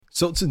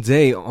So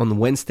today, on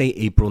Wednesday,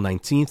 April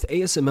 19th,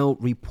 ASML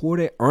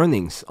reported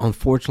earnings.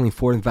 Unfortunately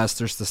for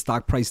investors, the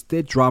stock price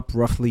did drop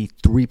roughly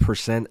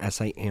 3% as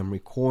I am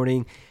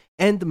recording.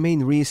 And the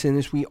main reason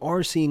is we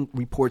are seeing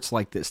reports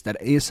like this, that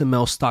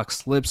ASML stock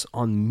slips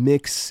on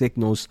mixed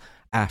signals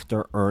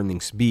after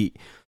earnings beat.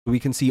 We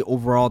can see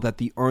overall that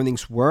the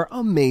earnings were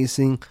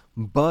amazing,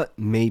 but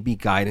maybe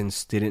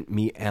guidance didn't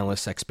meet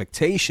analyst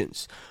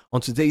expectations.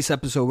 On today's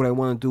episode, what I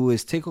want to do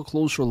is take a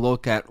closer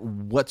look at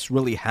what's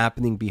really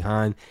happening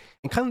behind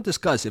and kind of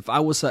discuss, if I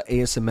was an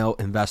ASML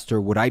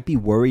investor, would I be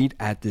worried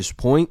at this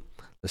point?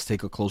 Let's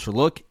take a closer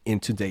look in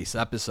today's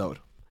episode.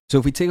 So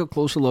if we take a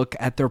closer look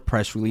at their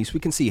press release, we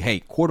can see,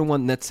 hey, quarter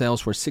one net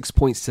sales were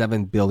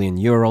 6.7 billion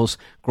euros,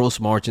 gross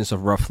margins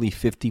of roughly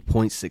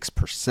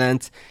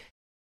 50.6%.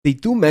 They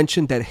do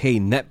mention that, hey,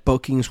 net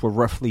bookings were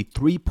roughly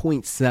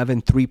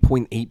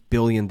 3.8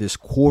 billion this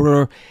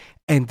quarter.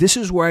 And this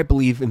is where I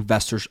believe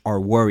investors are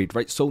worried,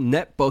 right? So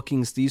net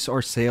bookings, these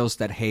are sales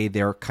that, hey,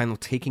 they're kind of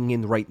taking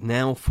in right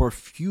now for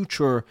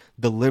future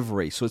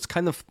delivery. So it's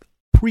kind of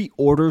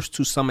pre-orders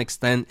to some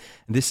extent.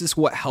 And this is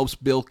what helps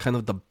build kind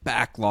of the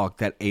backlog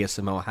that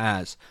ASML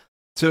has.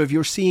 So if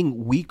you're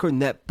seeing weaker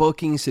net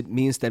bookings, it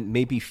means that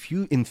maybe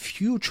in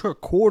future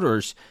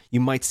quarters, you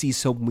might see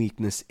some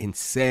weakness in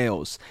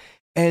sales.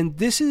 And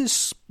this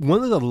is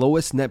one of the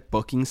lowest net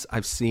bookings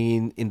I've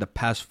seen in the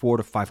past 4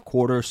 to 5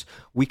 quarters.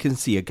 We can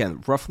see,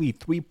 again, roughly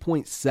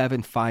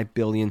 3.75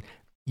 billion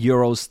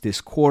euros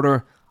this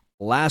quarter.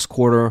 Last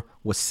quarter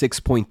was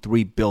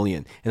 6.3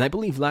 billion. And I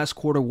believe last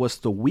quarter was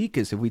the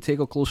weakest. If we take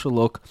a closer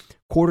look,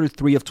 quarter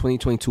 3 of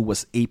 2022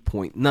 was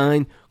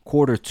 8.9.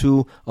 Quarter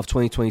 2 of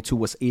 2022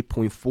 was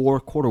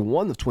 8.4. Quarter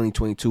 1 of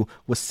 2022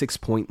 was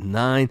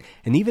 6.9.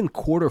 And even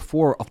quarter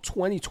 4 of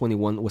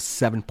 2021 was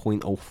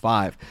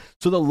 7.05.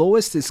 So the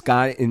lowest this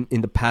got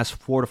in the past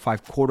 4 to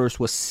 5 quarters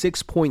was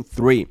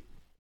 6.3.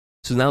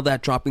 So now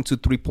that dropping to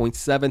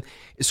 3.7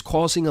 is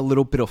causing a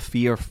little bit of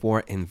fear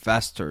for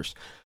investors.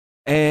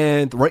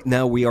 And right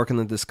now we are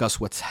going to discuss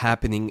what's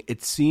happening.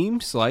 It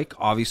seems like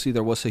obviously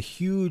there was a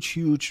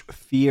huge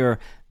fear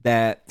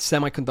that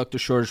semiconductor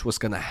shortage was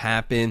going to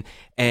happen,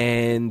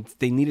 and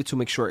they needed to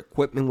make sure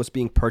equipment was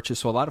being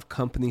purchased. So a lot of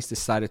companies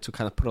decided to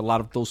kind of put a lot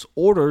of those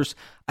orders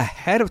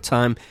ahead of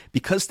time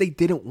because they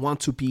didn't want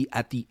to be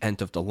at the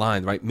end of the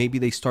line, right? Maybe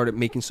they started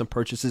making some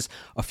purchases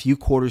a few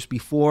quarters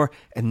before,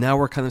 and now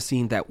we're kind of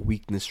seeing that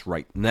weakness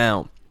right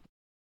now.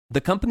 The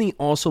company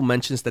also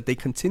mentions that they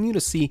continue to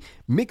see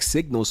mixed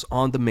signals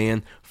on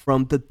demand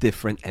from the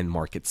different end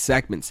market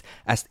segments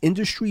as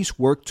industries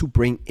work to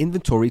bring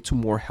inventory to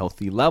more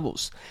healthy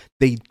levels.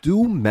 They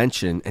do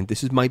mention, and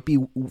this might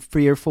be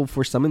fearful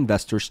for some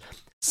investors,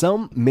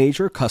 some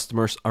major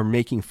customers are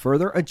making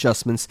further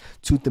adjustments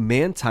to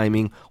demand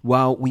timing,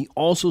 while we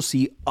also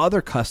see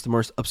other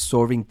customers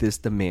absorbing this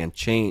demand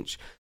change.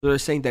 So they're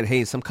saying that,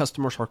 hey, some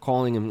customers are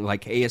calling them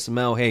like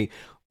ASML, hey,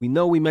 we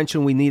know we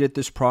mentioned we needed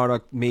this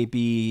product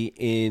maybe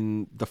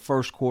in the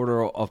first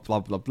quarter of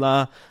blah, blah,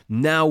 blah.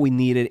 Now we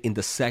need it in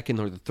the second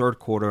or the third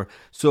quarter.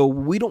 So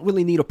we don't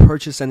really need to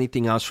purchase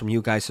anything else from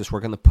you guys as we're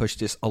going to push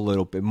this a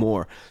little bit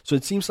more. So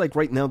it seems like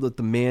right now the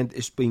demand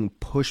is being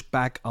pushed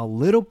back a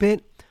little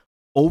bit.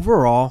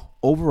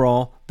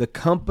 Overall, the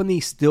company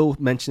still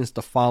mentions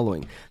the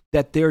following,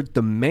 that their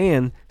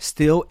demand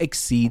still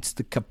exceeds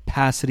the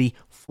capacity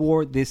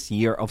for this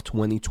year of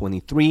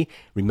 2023.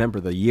 Remember,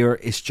 the year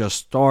is just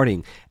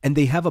starting, and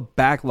they have a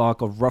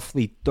backlog of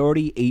roughly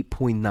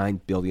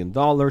 $38.9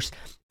 billion,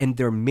 and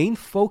their main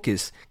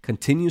focus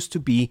continues to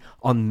be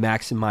on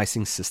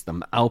maximizing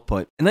system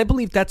output. And I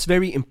believe that's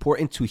very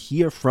important to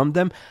hear from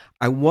them.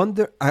 I want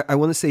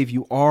to say, if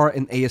you are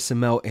an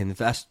ASML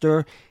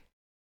investor,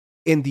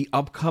 in the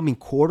upcoming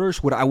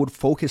quarters, what I would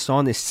focus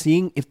on is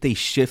seeing if they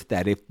shift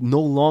that, if no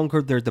longer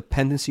their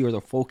dependency or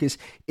their focus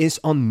is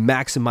on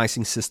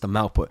maximizing system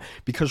output.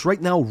 Because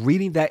right now,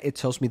 reading that, it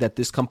tells me that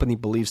this company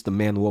believes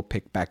demand will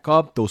pick back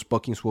up, those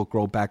bookings will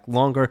grow back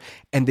longer,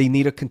 and they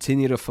need to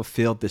continue to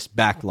fulfill this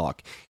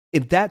backlog.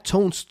 If that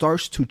tone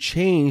starts to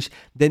change,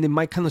 then it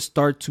might kind of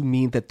start to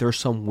mean that there's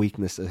some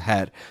weakness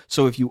ahead.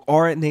 So if you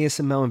are an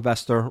ASML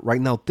investor,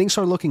 right now things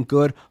are looking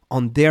good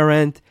on their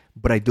end,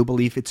 but I do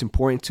believe it's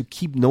important to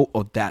keep note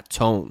of that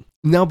tone.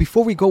 Now,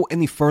 before we go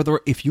any further,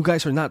 if you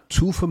guys are not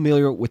too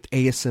familiar with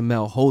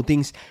ASML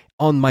Holdings,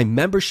 on my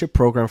membership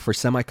program for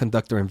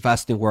semiconductor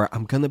investing, where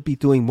I'm going to be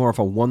doing more of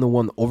a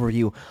one-on-one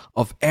overview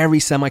of every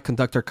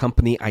semiconductor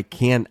company I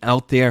can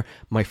out there.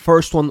 My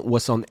first one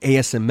was on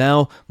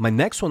ASML. My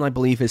next one, I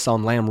believe, is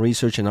on Lam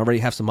Research, and I already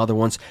have some other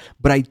ones.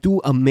 But I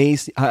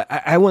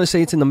want to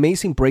say it's an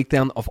amazing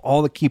breakdown of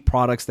all the key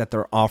products that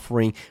they're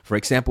offering. For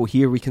example,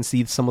 here we can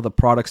see some of the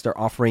products they're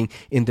offering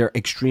in their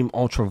extreme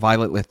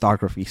ultraviolet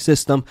lithography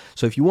system.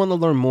 So if you want to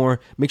learn more,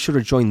 make sure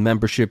to join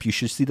membership. You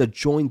should see the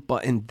join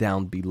button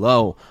down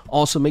below.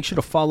 Also, make sure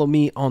to follow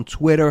me on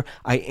Twitter.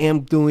 I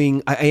am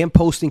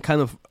posting kind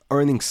of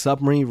earnings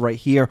summary right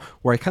here,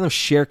 where I kind of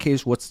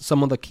showcase what's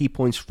some of the key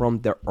points from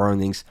their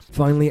earnings.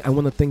 Finally, I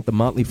want to thank the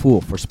Motley Fool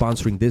for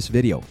sponsoring this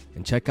video,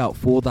 and check out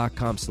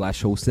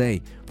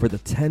fool.com/Jose for the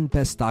 10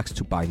 best stocks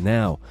to buy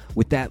now.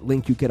 With that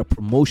link, you get a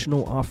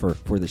promotional offer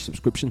for the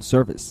subscription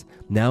service.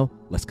 Now,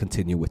 let's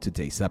continue with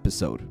today's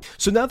episode.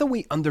 So now that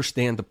we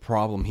understand the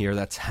problem here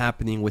that's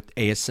happening with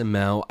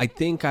ASML, I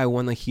think I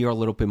want to hear a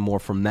little bit more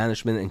from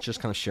management and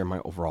just kind of share my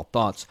overall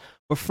thoughts.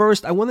 But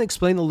first, I want to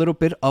explain a little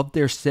bit of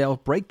their sales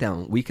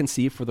breakdown. We can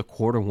see for the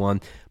quarter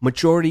one,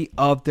 majority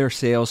of their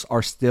sales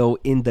are still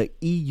in the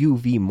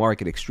EUV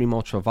market, extreme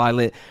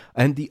ultraviolet,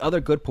 and the other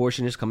good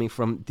portion is coming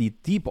from the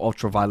deep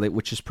ultraviolet,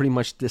 which is pretty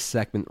much this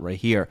segment right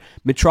here.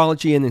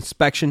 Metrology and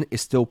inspection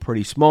is still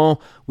pretty small.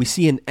 We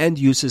see in end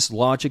uses,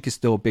 logic is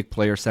still a big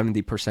player,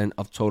 70%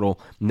 of total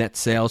net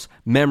sales.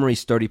 Memory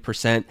is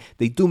 30%.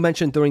 They do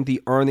mention during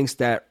the earnings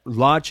that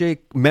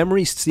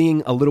memory is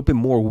seeing a little bit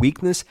more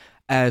weakness,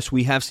 as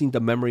we have seen the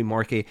memory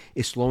market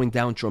is slowing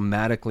down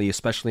dramatically,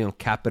 especially on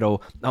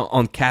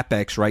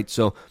CapEx, right?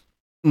 So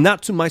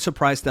not to my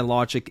surprise that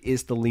logic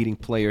is the leading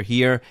player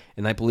here,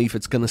 and I believe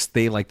it's going to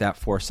stay like that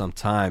for some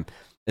time.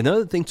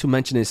 Another thing to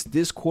mention is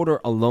this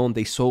quarter alone,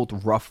 they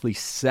sold roughly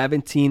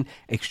 17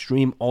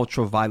 extreme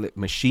ultraviolet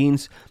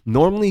machines.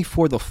 Normally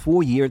for the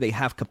full year, they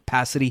have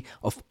capacity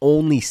of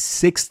only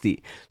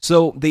 60.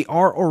 So they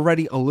are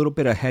already a little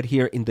bit ahead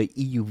here in the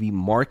EUV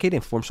market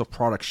in forms of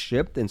products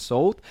shipped and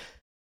sold.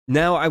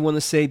 Now, I want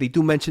to say they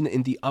do mention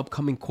in the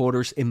upcoming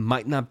quarters, it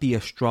might not be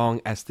as strong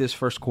as this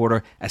first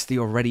quarter, as they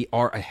already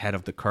are ahead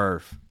of the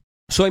curve.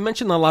 So I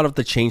mentioned a lot of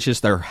the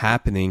changes that are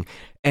happening,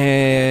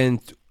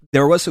 and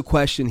there was a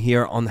question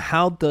here on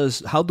how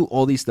do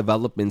all these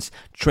developments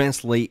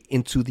translate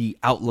into the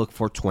outlook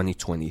for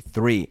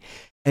 2023.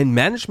 And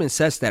management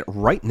says that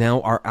right now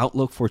our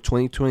outlook for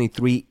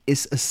 2023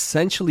 is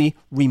essentially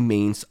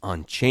remains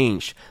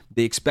unchanged.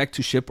 They expect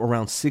to ship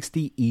around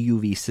 60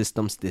 EUV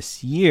systems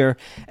this year,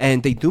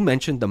 and they do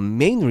mention the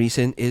main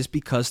reason is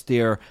because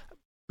their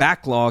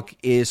backlog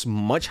is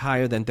much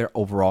higher than their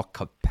overall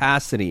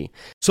capacity.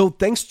 So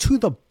thanks to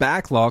the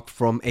backlog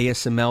from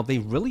ASML, they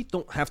really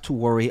don't have to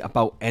worry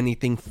about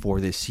anything for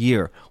this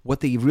year.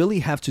 What they really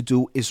have to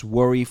do is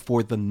worry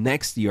for the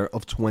next year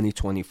of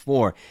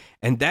 2024.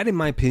 And that, in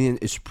my opinion,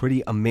 is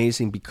pretty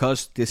amazing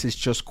because this is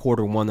just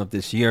quarter one of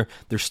this year.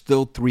 There's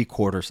still 3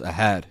 quarters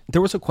ahead.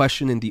 There was a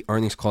question in the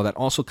earnings call that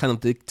also kind of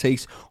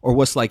dictates or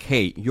was like,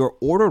 hey, your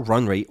order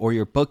run rate or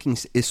your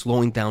bookings is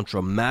slowing down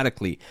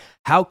dramatically.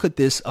 How could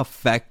this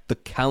affect the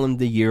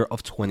calendar year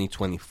of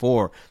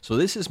 2024? So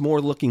this is more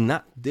looking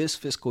not this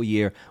fiscal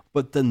year,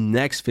 but the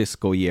next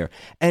fiscal year.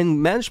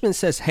 And management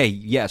says, hey,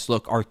 yes,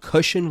 look, our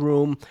cushion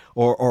room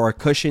or our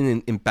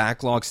cushion in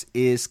backlogs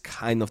is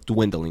kind of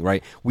dwindling,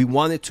 right? We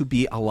want it to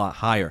be a lot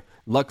higher.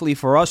 Luckily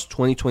for us,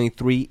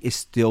 2023 is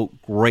still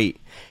great.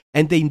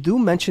 And they do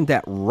mention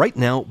that right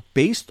now,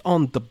 based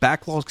on the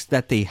backlogs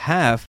that they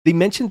have, they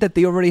mentioned that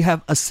they already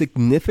have a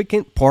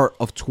significant part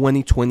of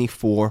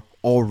 2024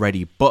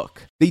 already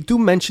booked. They do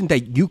mention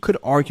that you could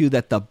argue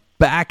that the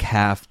back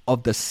half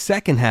of the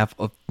second half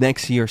of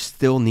next year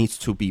still needs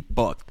to be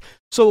booked.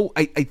 So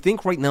I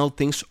think right now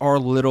things are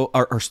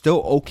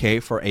still okay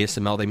for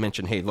ASML. They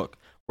mentioned, hey, look,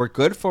 we're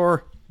good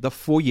for the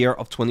full year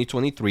of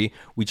 2023.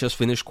 We just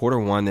finished quarter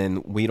one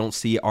and we don't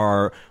see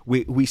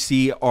we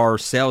see our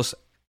sales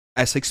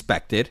as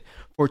expected.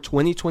 For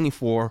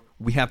 2024,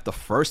 we have the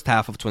first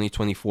half of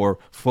 2024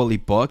 fully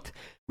booked.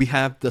 We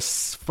have the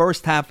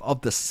first half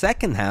of the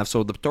second half,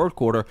 so the third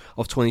quarter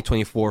of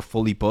 2024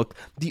 fully booked.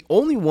 The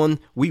only one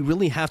we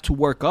really have to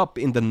work up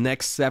in the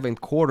next 7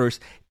 quarters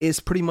is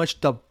pretty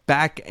much the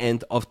back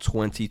end of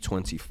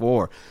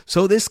 2024.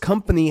 So this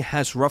company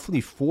has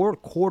roughly 4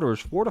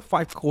 to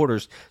 5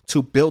 quarters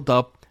to build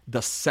up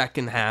the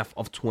second half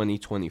of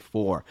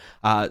 2024.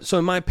 So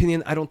in my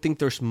opinion, I don't think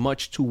there's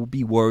much to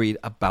be worried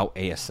about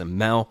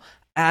ASML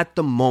at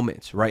the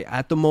moment, right?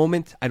 At the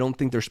moment, I don't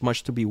think there's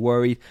much to be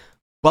worried.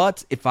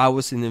 But if I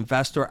was an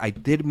investor, I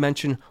did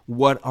mention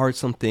what are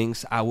some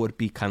things I would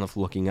be kind of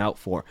looking out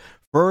for.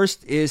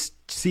 First is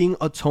seeing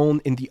a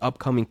tone in the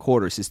upcoming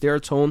quarters. Is there a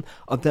tone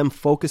of them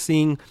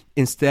focusing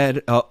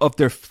instead of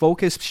their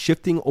focus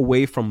shifting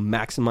away from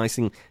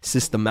maximizing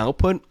system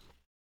output?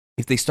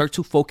 If they start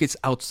to focus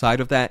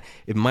outside of that,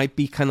 it might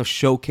be kind of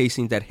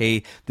showcasing that,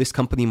 hey, this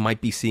company might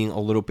be seeing a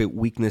little bit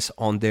weakness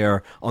on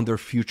their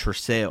future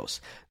sales.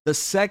 The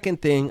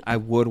second thing I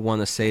would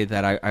want to say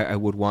that I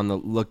would want to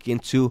look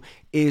into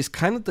is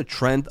kind of the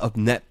trend of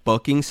net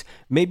bookings.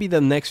 Maybe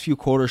the next few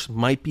quarters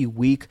might be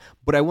weak,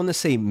 but I want to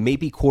say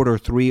maybe quarter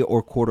 3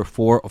 or quarter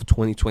 4 of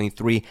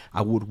 2023,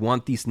 I would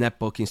want these net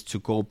bookings to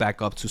go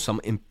back up to some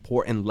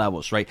important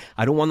levels, right?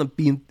 I don't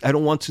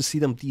want to see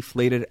them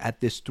deflated at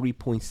this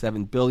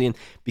 3.7 billion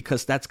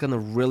because that's going to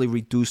really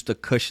reduce the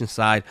cushion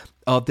side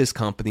of this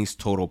company's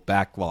total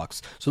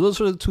backlogs. So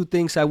those are the 2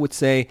 things I would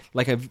say.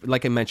 Like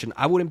I mentioned,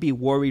 I wouldn't be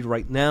worried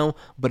right now,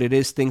 but it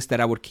is things that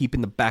I would keep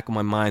in the back of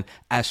my mind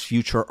as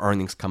future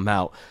earnings come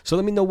out. So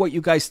let me know what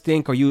you guys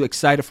think. Are you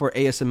excited for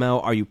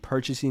ASML? Are you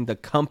purchasing the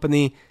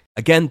company?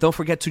 Again, don't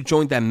forget to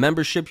join that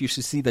membership. You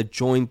should see the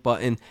join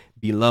button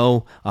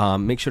below.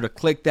 Make sure to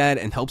click that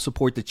and help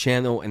support the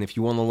channel. And if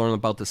you want to learn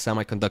about the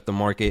semiconductor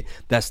market,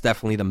 that's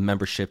definitely the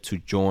membership to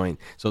join.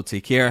 So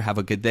take care, have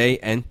a good day,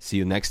 and see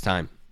you next time.